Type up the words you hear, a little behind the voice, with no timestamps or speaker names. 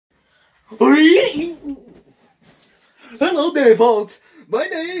Hello there, folks. My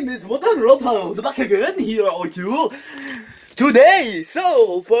name is Wotan Roto, back again here on you. Today,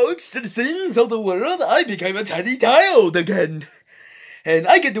 so, folks, citizens of the world, I became a tiny child again. And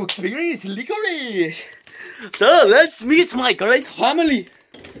I get to experience licorice. So, let's meet my great family.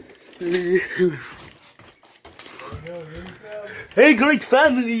 Hey, great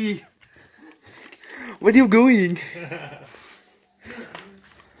family. Where are you going?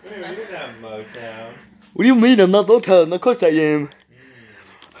 We're in Motown. What do you mean I'm not Motown? Of course I am.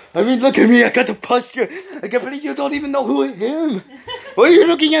 I mean, look at me, I got the posture. I can't believe you don't even know who I am. Why are you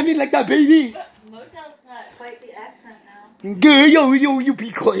looking at me like that, baby? Motown's got quite the accent now. Girl, you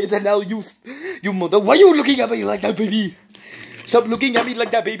be quiet and now you mother. Why are you looking at me like that, baby? Stop looking at me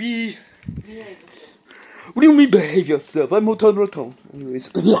like that, baby. What do you mean behave yourself? I'm Motown Roton.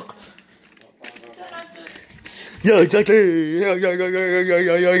 Anyways. Yeah, exactly. Yeah.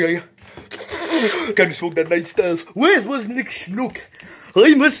 Gotta smoke that nice stuff. Where was Nick Snook?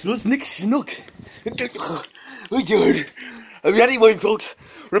 I miss was Nick Snook. Oh, God. Anyways, folks,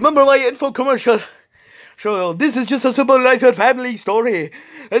 remember my info commercial? So, this is just a simple life and family story.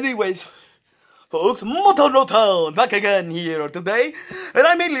 Anyways, folks, Motown Rotown back again here today. And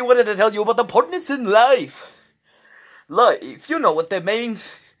I mainly wanted to tell you about the importance in life. Life, you know what that means,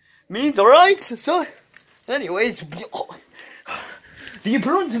 alright? So, anyways, the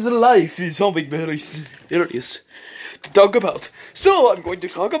importance of life is something very serious to talk about. So, I'm going to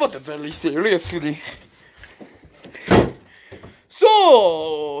talk about it very seriously.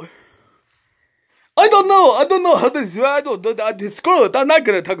 So, I don't know how to screw it. I'm not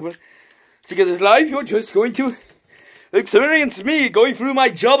going to talk about it. Because life, you're just going to experience me going through my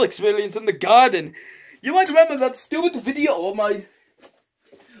job experience in the garden. You might remember that stupid video of mine,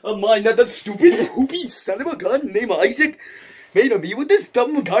 that stupid poopy son of a gun named Isaac made of me with this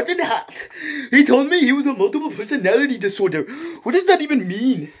dumb garden hat. He told me he was a multiple personality disorder. What does that even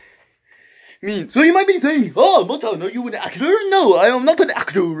mean? So you might be saying, oh, Motown, are you an actor? No, I am not an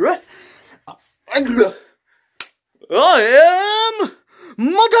actor. I am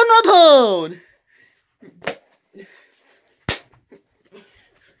Motown.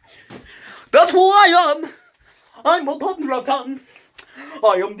 That's who I am. I'm Motown.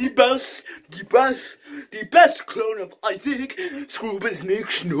 I am the best clone of Isaac. Scuba Sneak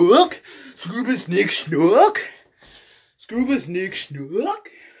Snook.